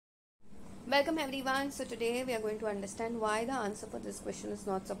Welcome everyone. So today we are going to understand why the answer for this question is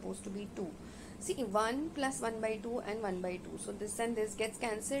not supposed to be 2. See, 1 plus 1 by 2 and 1 by 2. So this and this gets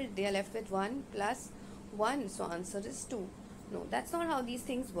cancelled. They are left with 1 plus 1. So answer is 2. No, that's not how these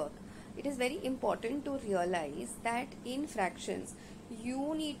things work. It is very important to realize that in fractions,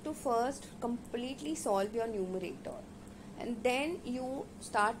 you need to first completely solve your numerator. And then you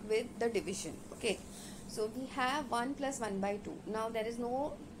start with the division. Okay. So we have 1 plus 1 by 2. Now there is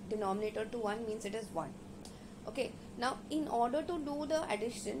no denominator to 1, means it is 1. Okay, now in order to do the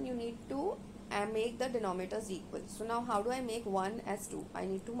addition you need to make the denominators equal. So now how do I make 1 as 2? I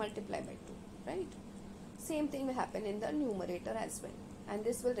need to multiply by 2, right? Same thing will happen in the numerator as well, and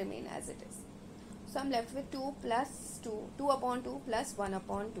this will remain as it is. So I'm left with 2 plus 2, 2 upon 2 plus 1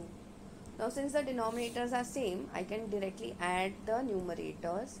 upon 2. Now since the denominators are same, I can directly add the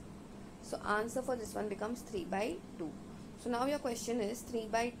numerators. So answer for this one becomes 3 by 2. So now your question is 3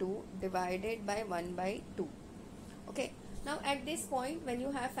 by 2 divided by 1 by 2. Okay. Now at this point, when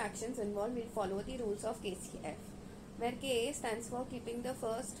you have fractions involved, we'll follow the rules of KCF, where K stands for keeping the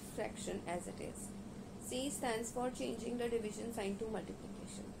first fraction as it is. C stands for changing the division sign to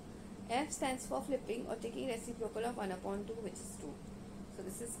multiplication. F stands for flipping or taking reciprocal of 1 upon 2, which is 2. So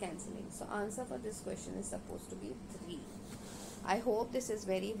this is cancelling. So answer for this question is supposed to be 3. I hope this is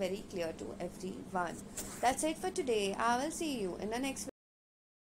very clear to everyone. That's it for today. I will see you in the next video.